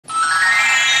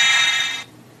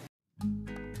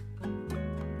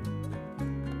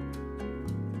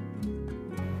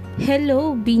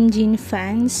Hello, Binjin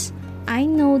fans! I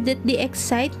know that the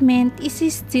excitement is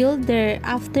still there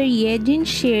after Yejin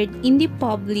shared in the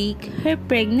public her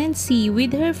pregnancy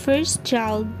with her first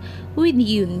child with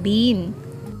Hyun Bin.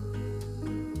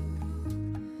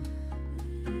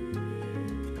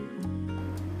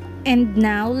 And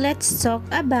now let's talk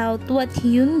about what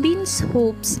Hyun Bin's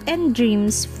hopes and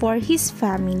dreams for his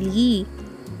family.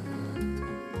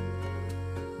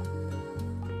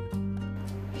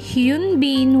 Hyun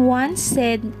Bin once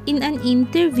said in an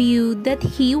interview that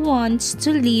he wants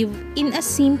to live in a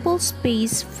simple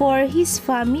space for his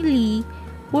family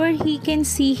where he can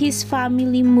see his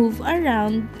family move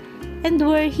around and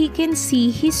where he can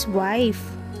see his wife.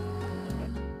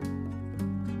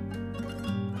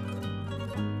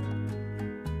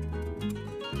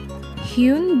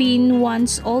 Hyun Bin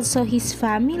wants also his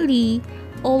family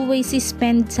always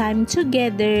spend time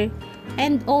together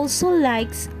and also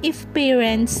likes if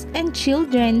parents and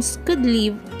children could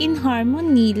live in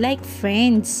harmony like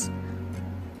friends.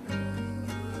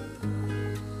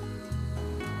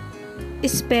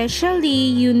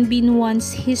 Especially, Hyun Bin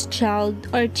wants his child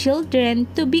or children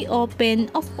to be open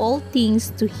of all things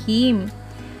to him.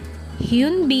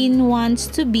 Hyun Bin wants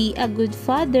to be a good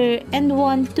father and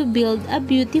want to build a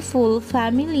beautiful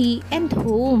family and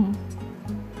home.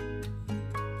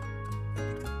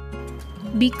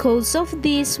 Because of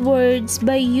these words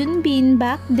by Hyun Bin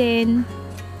back then,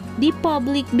 the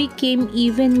public became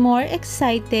even more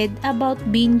excited about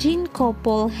Binjin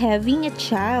couple having a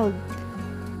child.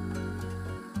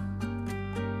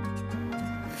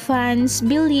 Fans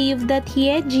believe that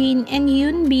Hyejin and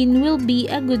Hyun Bin will be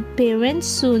a good parents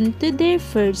soon to their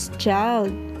first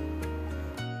child.